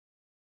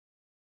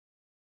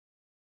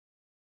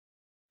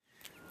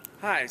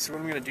Hi, so what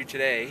I'm going to do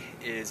today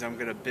is I'm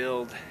going to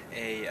build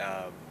a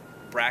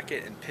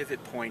bracket and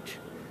pivot point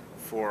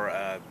for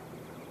a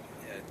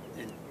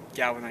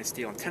galvanized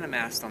steel antenna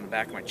mast on the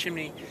back of my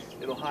chimney.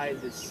 It'll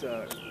hide this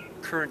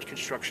current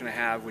construction I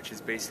have, which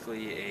is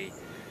basically a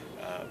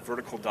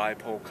vertical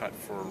dipole cut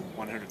for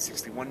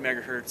 161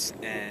 megahertz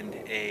and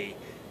a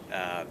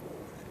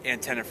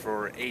antenna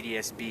for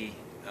ADSB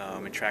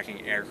and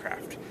tracking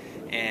aircraft.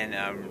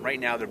 And right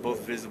now they're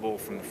both visible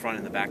from the front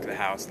and the back of the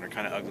house, and they're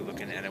kind of ugly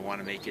looking, and I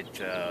want to make it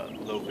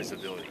low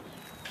visibility.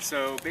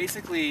 So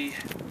basically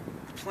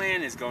the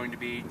plan is going to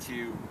be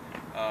to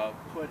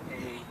put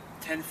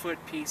a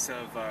 10-foot piece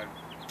of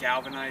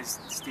galvanized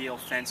steel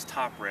fence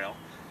top rail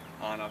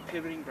on a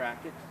pivoting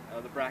bracket.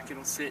 The bracket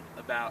will sit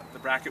about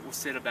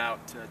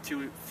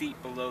 2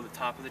 feet below the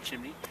top of the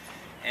chimney,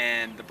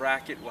 and the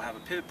bracket will have a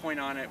pivot point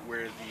on it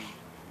where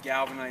the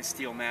galvanized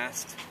steel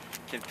mast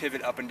can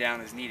pivot up and down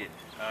as needed.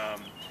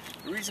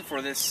 The reason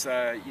for this,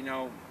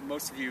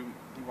 most of you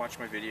who watch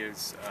my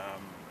videos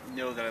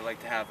know that I like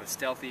to have a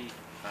stealthy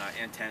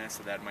antenna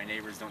so that my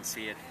neighbors don't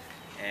see it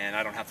and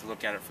I don't have to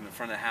look at it from the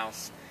front of the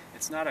house.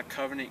 It's not a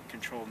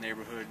covenant-controlled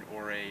neighborhood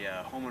or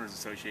a homeowners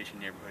association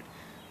neighborhood,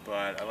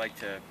 but I like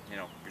to,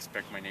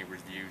 respect my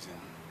neighbors' views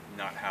and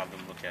not have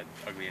them look at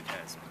ugly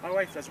antennas. My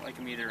wife doesn't like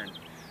them either, and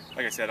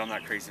like I said, I'm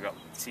not crazy about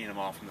seeing them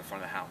all from the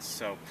front of the house.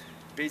 So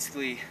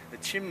basically, the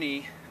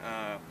chimney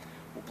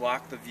will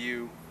block the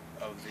view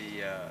of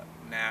the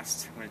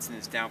mast when it's in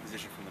its down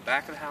position from the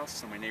back of the house,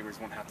 so my neighbors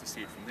won't have to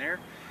see it from there.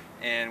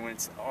 And when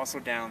it's also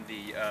down,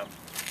 the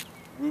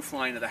roof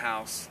line of the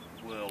house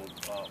will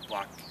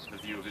block the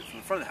view of it from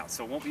the front of the house,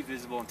 so it won't be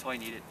visible until I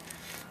need it.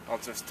 I'll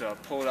just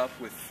pull it up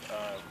with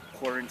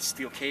 1/4-inch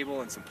steel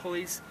cable and some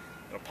pulleys.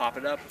 It'll pop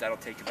it up. That'll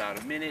take about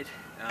a minute,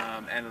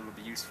 and it'll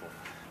be useful.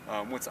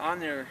 What's on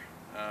there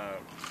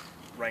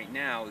right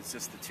now is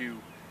just the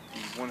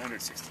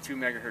 162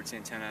 megahertz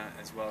antenna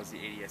as well as the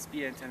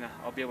ADSB antenna.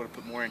 I'll be able to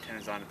put more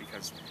antennas on it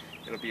because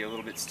it'll be a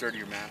little bit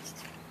sturdier mast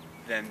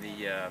than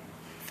the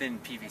thin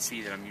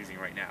PVC that I'm using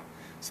right now.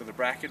 So the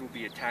bracket will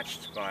be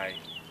attached by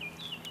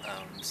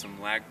some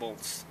lag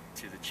bolts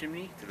to the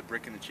chimney, to the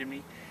brick in the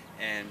chimney,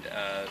 and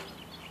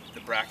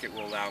the bracket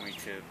will allow me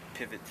to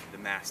pivot the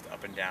mast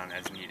up and down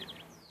as needed.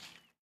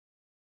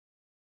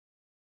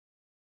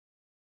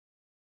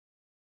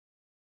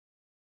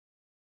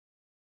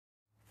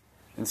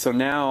 And so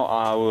now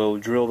I will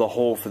drill the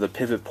hole for the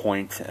pivot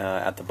point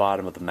at the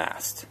bottom of the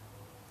mast.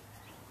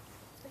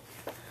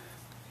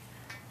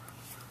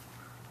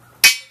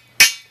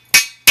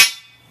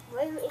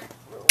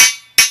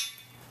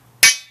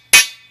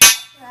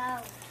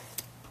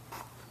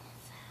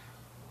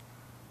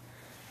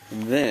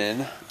 And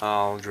then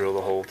I'll drill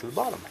the hole to the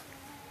bottom.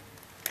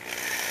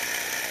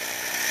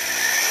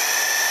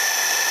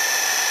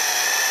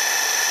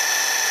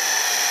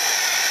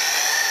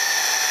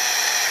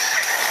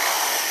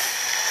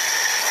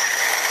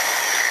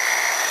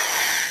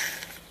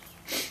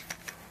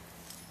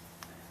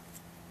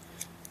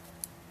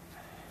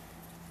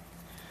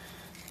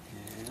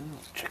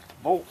 Check the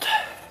bolt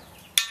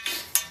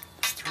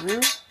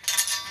through,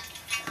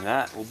 and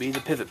that will be the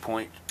pivot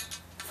point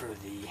for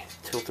the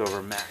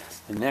tilt-over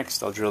mast. And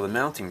next, I'll drill the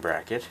mounting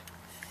bracket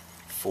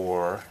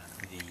for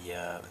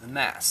the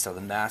mast. So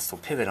the mast will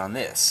pivot on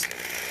this.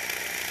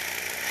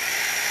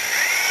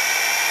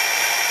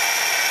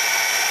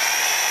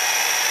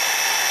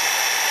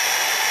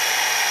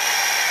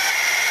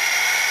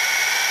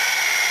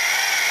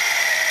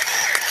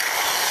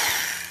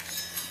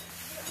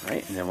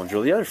 Right, and then we'll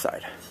drill the other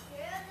side.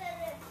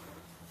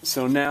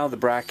 So now the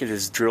bracket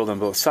is drilled on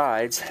both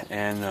sides,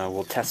 and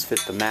we'll test fit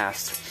the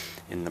mast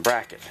in the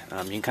bracket.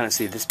 You can kind of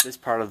see this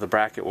part of the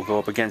bracket will go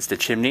up against the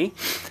chimney,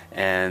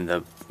 and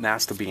the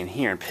mast will be in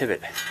here and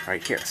pivot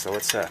right here. So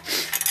let's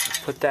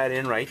put that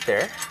in right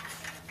there,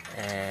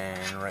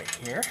 and right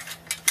here,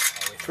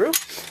 all the way through.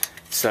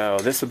 So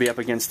this will be up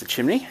against the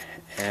chimney,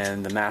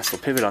 and the mast will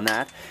pivot on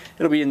that.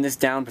 It'll be in this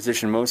down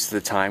position most of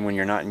the time when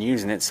you're not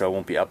using it, so it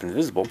won't be up and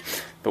visible.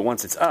 But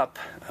once it's up,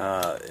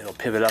 it'll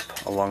pivot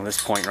up along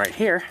this point right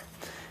here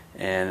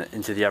and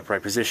into the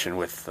upright position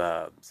with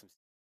some...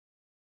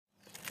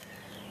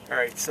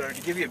 Alright, so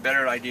to give you a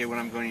better idea what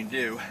I'm going to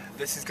do,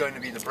 this is going to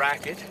be the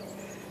bracket.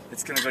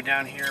 It's going to go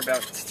down here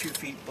about 2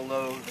 feet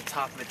below the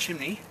top of the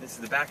chimney. This is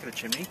the back of the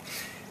chimney.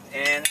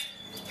 And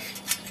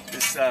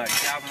this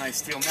galvanized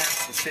steel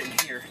mast will sit in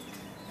here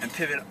and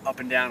pivot up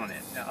and down on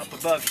it. Now up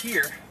above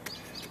here,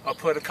 I'll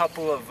put a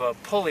couple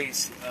of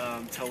pulleys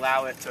to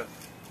allow it to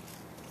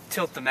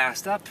tilt the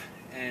mast up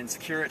and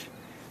secure it.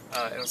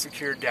 It'll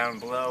secure it down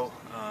below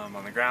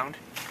on the ground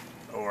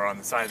or on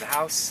the side of the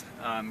house,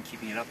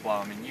 keeping it up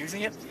while I'm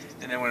using it.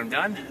 And then when I'm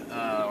done,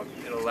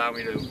 it'll allow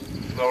me to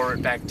lower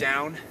it back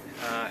down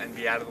and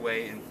be out of the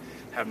way and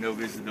have no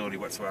visibility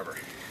whatsoever.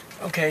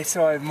 Okay,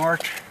 so I've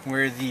marked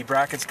where the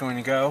bracket's going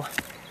to go,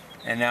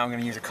 and now I'm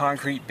going to use a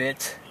concrete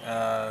bit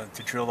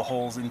to drill the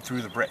holes in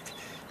through the brick.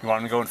 You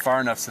want them to go in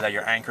far enough so that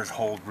your anchors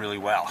hold really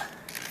well.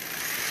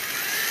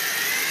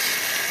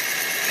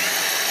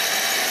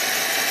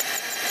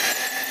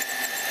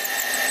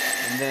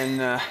 And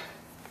then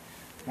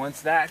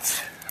once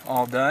that's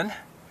all done,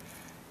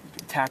 you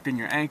can tap in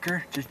your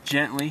anchor just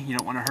gently. You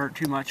don't want to hurt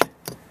too much.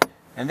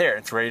 And there,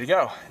 it's ready to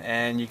go.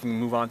 And you can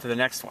move on to the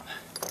next one.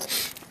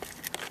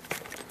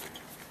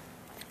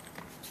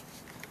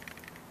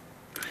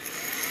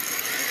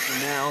 So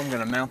now I'm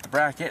going to mount the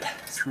bracket,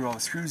 screw all the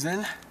screws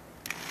in.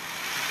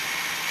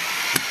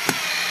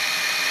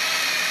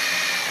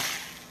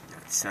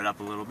 Set up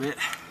a little bit.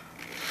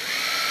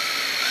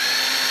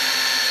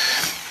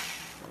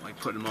 Don't like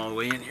putting them all the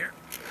way in here.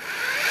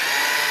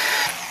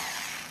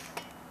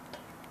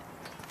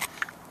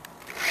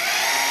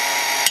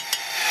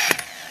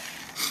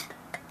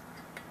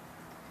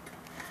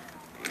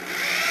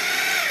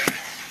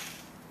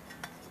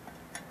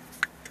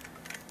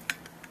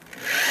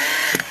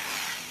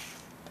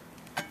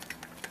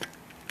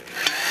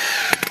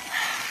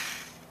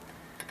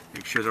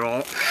 Make sure they're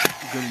all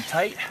good and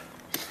tight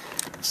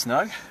and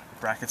snug.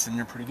 Brackets in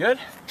there pretty good.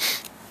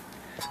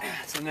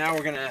 So now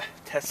we're gonna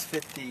test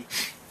fit the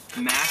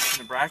mast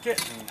in the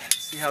bracket and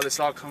see how this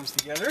all comes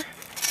together.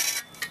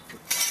 Put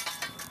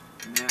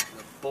the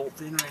bolt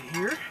in right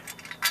here.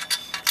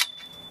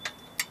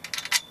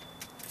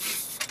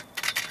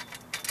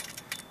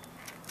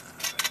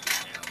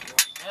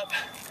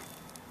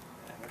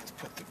 And we'll just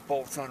put the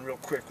bolts on real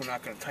quick. We're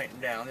not gonna tighten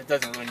down. It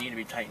doesn't really need to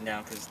be tightened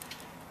down because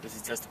this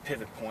is just a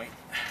pivot point.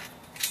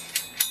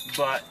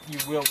 But you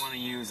will want to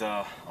use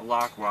a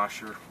lock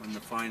washer in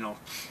the final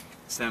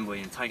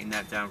assembly and tighten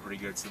that down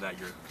pretty good so that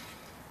your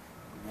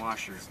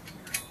washer,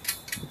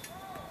 your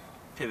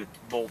pivot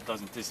bolt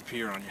doesn't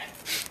disappear on you.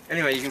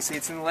 Anyway, you can see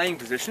it's in the laying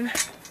position.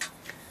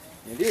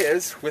 It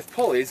is with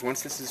pulleys.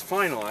 Once this is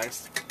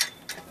finalized,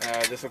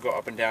 this will go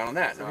up and down on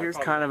that. So here's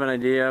kind of an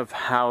idea of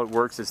how it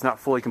works. It's not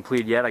fully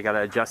completed yet. I got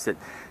to adjust it.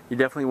 You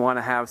definitely want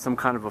to have some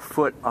kind of a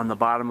foot on the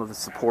bottom of the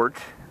support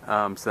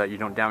so that you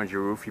don't damage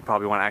your roof. You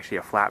probably want actually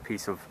a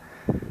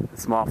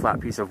small flat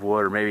piece of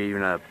wood, or maybe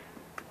even a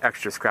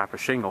extra scrap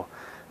of shingle.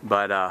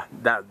 But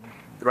that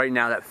right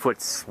now that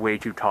foot's way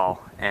too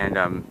tall,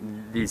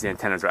 and these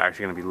antennas are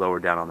actually going to be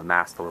lowered down on the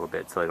mast a little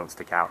bit so they don't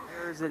stick out.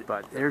 There's it,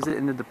 but there's it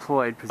in the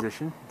deployed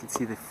position. You can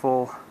see the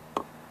full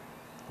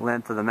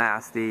length of the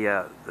mast.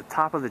 The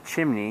top of the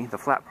chimney, the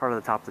flat part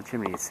of the top of the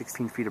chimney, is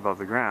 16 feet above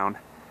the ground,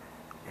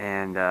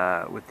 and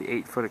with the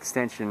 8-foot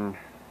extension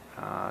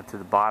to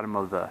the bottom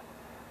of the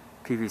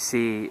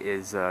PVC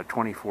is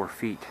 24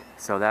 feet.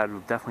 So that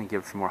will definitely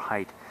give some more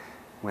height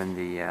when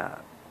the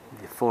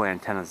full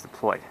antenna is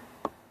deployed.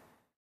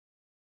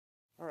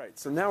 Alright,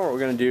 so now what we're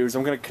going to do is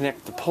I'm going to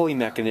connect the pulley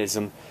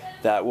mechanism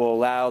that will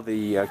allow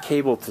the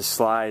cable to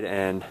slide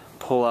and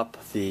pull up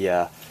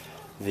the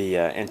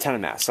antenna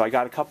mast. So I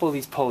got a couple of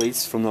these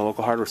pulleys from the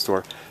local hardware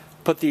store.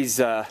 Put these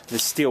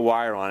this steel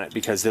wire on it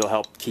because it'll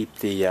help keep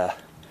the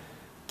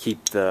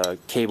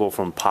cable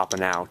from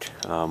popping out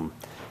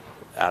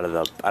of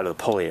the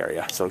pulley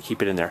area. So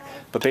keep it in there.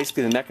 But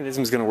basically the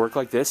mechanism is going to work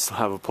like this. I'll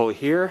have a pulley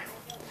here,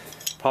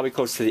 probably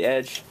close to the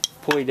edge,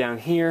 pulley down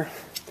here,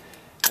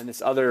 and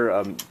this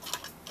other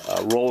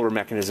roller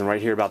mechanism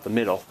right here about the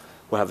middle.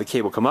 We'll have the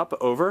cable come up,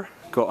 over,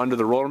 go under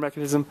the roller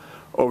mechanism,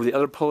 over the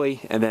other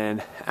pulley, and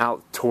then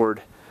out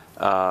toward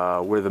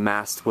where the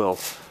mast will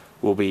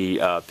be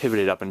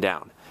pivoted up and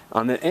down.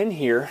 On the end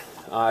here,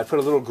 I put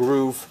a little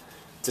groove,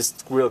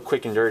 just real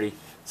quick and dirty,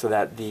 so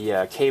that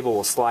the cable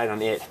will slide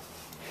on it.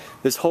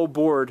 This whole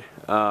board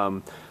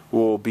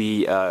will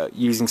be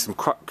using some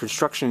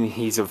construction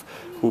adhesive.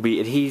 Will be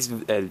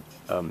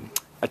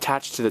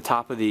attached to the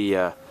top of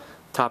the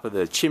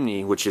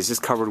chimney, which is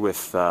just covered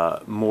with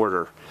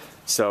mortar.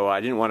 So I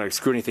didn't want to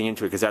screw anything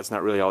into it because that's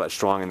not really all that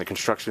strong, and the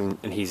construction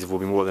adhesive will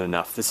be more than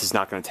enough. This is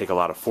not going to take a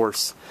lot of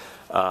force,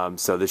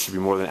 so this should be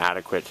more than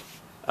adequate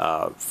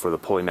for the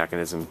pulley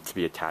mechanism to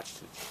be attached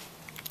to.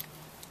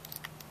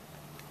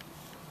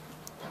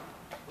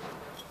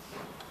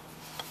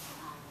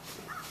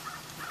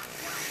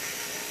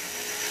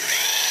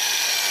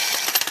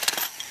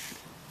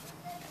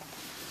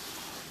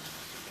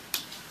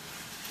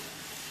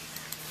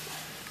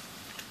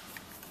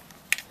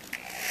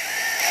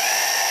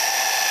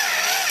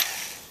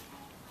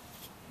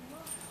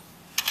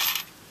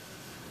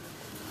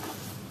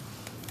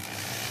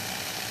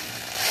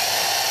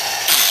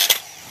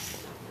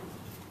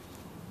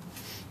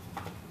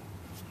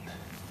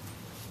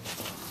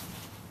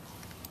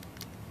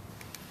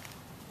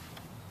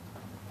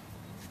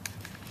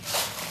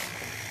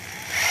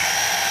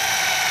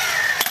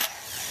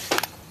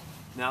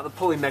 Now the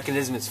pulley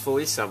mechanism is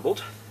fully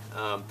assembled.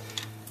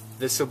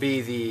 This will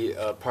be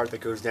the part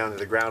that goes down to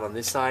the ground on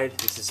this side.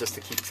 This is just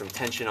to keep some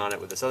tension on it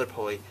with this other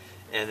pulley,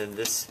 and then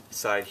this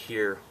side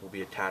here will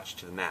be attached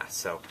to the mast.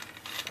 So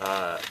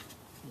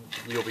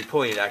you'll be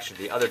pulling it actually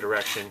the other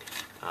direction,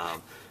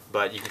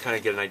 but you can kind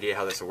of get an idea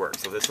how this will work.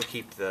 So this will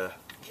keep the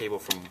cable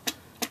from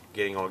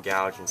getting all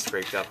gouged and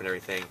scraped up and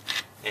everything,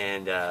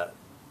 and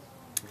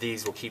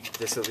these will keep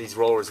these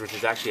rollers, which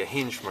is actually a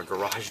hinge from a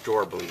garage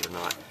door, believe it or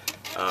not.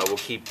 We'll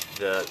keep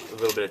a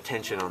little bit of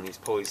tension on these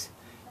pulleys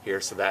here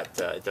so that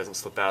it doesn't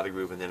slip out of the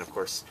groove, and then of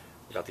course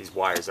got these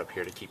wires up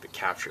here to keep it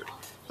captured.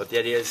 But the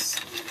idea is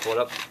pull it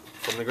up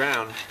from the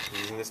ground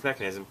using this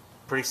mechanism.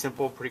 Pretty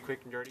simple, pretty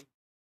quick and dirty.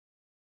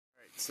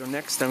 Alright, so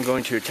next I'm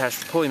going to attach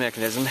the pulley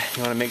mechanism.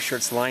 You want to make sure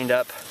it's lined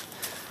up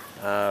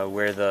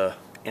where the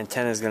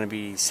antenna is going to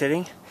be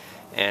sitting,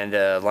 and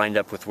lined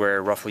up with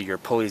where roughly your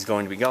pulley is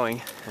going to be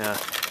going.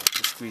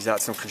 Squeeze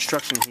out some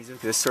construction adhesive.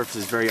 This surface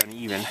is very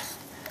uneven,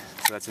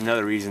 so that's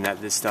another reason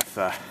that this stuff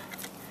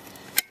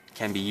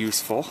can be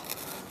useful.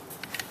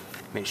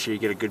 Make sure you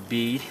get a good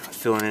bead,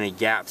 fill in any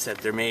gaps that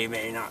there may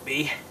not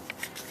be.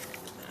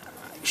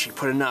 You should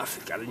put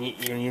enough. You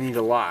need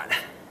a lot.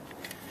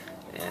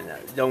 And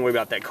don't worry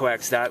about that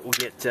coax. That will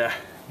get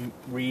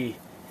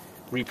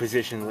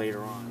repositioned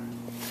later on.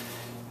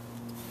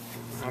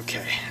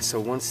 Okay, so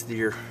once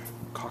you're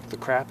caulked the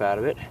crap out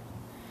of it,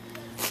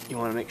 you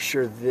want to make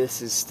sure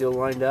this is still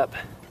lined up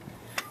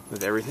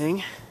with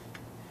everything,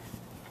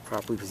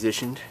 properly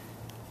positioned.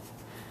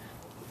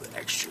 A little bit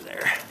extra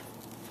there.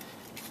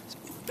 Just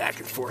move it back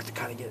and forth to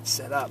kind of get it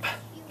set up.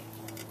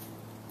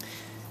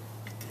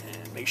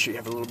 And make sure you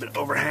have a little bit of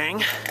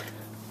overhang.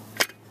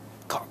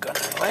 Caulk gun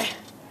that way.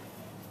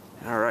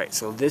 Alright,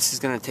 so this is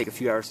going to take a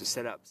few hours to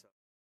set up.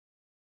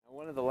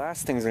 One of the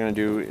last things I'm going to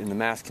do in the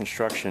mast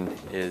construction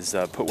is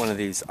put one of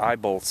these eye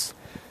bolts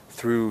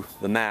through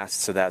the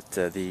mast so that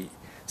the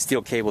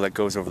steel cable that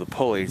goes over the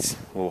pulleys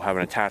will have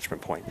an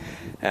attachment point.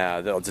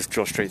 They'll just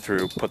drill straight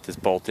through, put this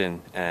bolt in,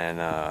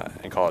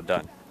 and call it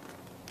done.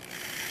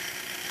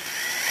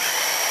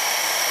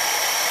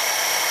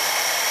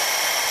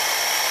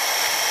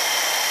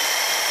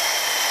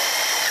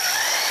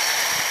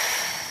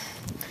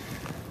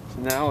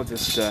 So now I'll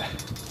just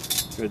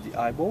thread the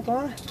eye bolt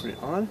on, put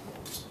it on.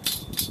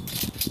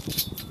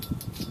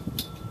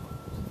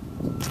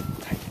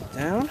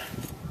 Down.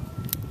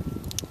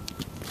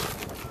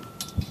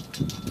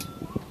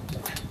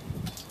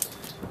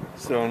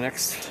 So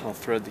next I'll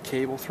thread the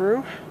cable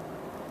through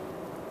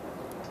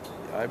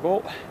the eye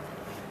bolt,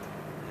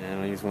 and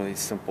I'll use one of these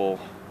simple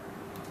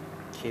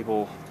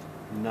cable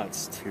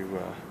nuts to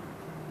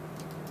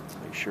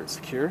make sure it's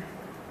secure.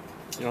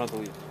 You don't have to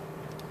leave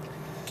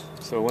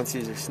it. So once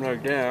these are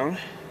snugged down,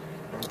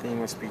 everything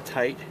must be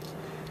tight.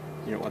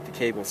 You don't want the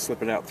cable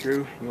slipping out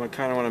through. You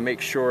kind of want to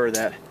make sure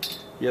that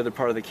the other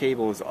part of the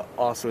cable is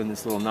also in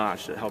this little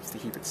notch that helps to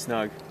keep it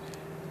snug.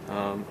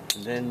 And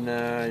then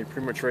you're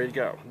pretty much ready to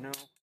go.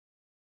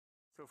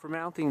 So for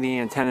mounting the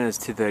antennas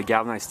to the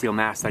galvanized steel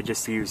mast, I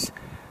just use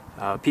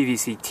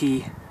PVC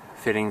T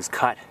fittings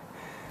cut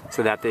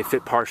so that they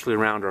fit partially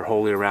around or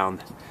wholly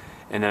around.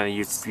 And then I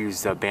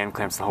use band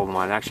clamps to hold them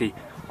on. It actually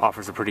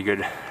offers a pretty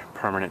good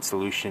permanent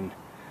solution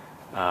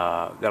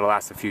that'll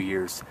last a few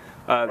years.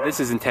 This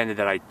is intended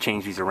that I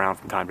change these around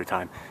from time to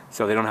time,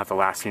 so they don't have to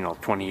last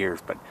 20 years,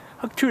 but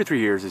 2 to 3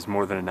 years is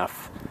more than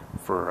enough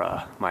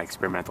for my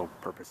experimental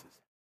purposes.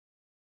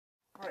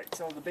 Alright,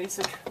 so the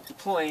basic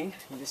pulling,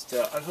 you just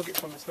unhook it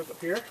from this hook up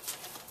here,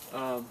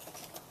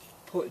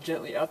 pull it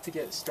gently up to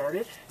get it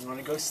started. You want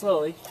to go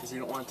slowly because you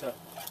don't want to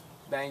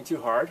bang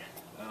too hard.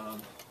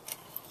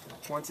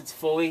 Once it's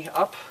fully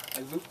up,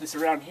 I loop this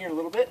around here a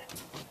little bit,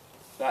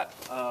 that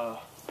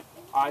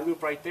eye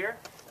loop right there,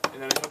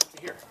 and then I hook it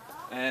to here.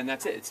 And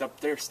that's it. It's up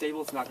there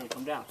stable. It's not going to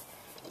come down.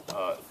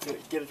 To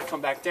get it to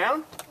come back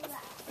down,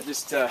 I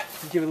just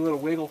give it a little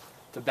wiggle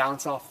to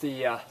bounce off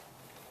the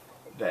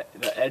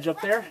edge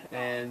up there,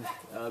 and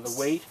the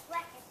weight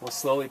will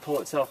slowly pull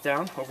itself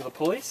down over the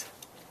pulleys.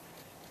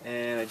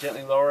 And I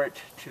gently lower it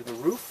to the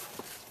roof,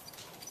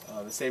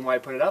 the same way I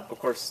put it up. Of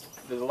course,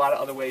 there's a lot of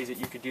other ways that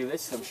you could do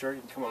this. I'm sure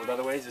you can come up with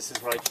other ways. This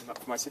is what I came up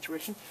for my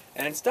situation,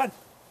 and it's done.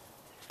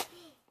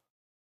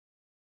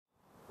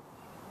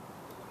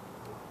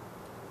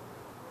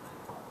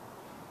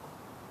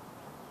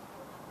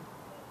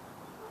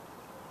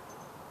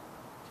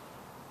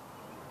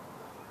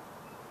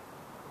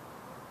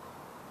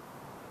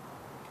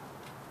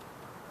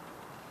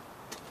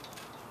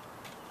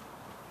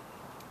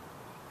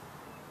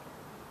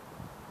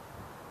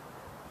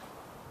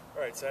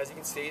 Alright, so as you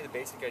can see, the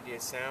basic idea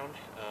is sound.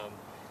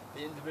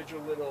 The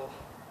individual little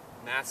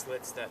mast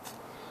slits that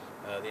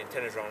the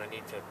antennas are on, I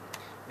need to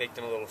make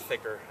them a little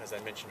thicker, as I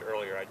mentioned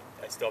earlier.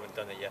 I still haven't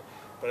done that yet,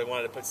 but I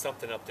wanted to put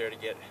something up there to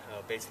get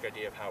a basic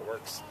idea of how it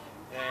works.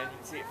 And you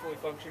can see it fully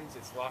functions.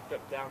 It's locked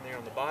up down there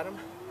on the bottom,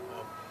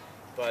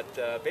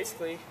 but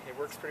basically it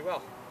works pretty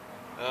well.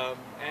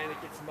 And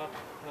it gets them up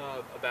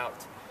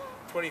about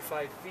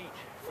 25 feet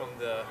from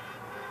the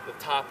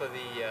top of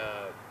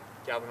the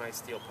galvanized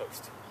steel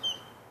post.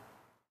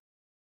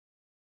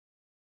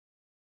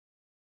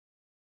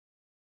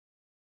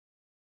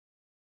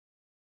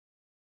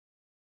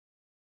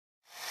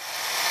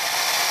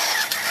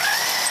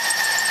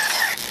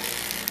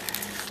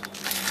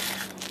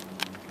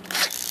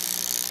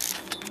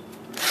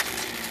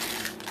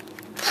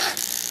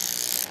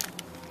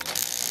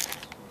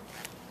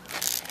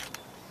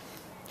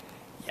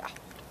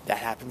 That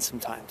happens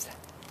sometimes.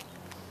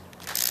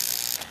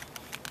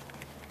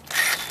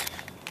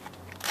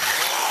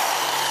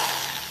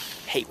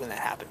 Hate when that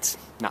happens.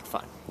 Not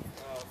fun.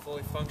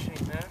 Fully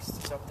functioning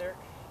mast is up there.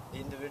 the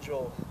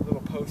individual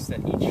little posts that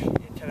each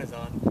antenna is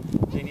on,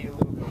 they need a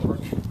little bit of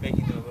work,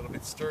 making them a little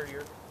bit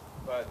sturdier,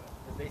 but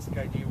the basic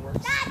idea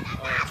works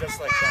just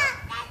like that.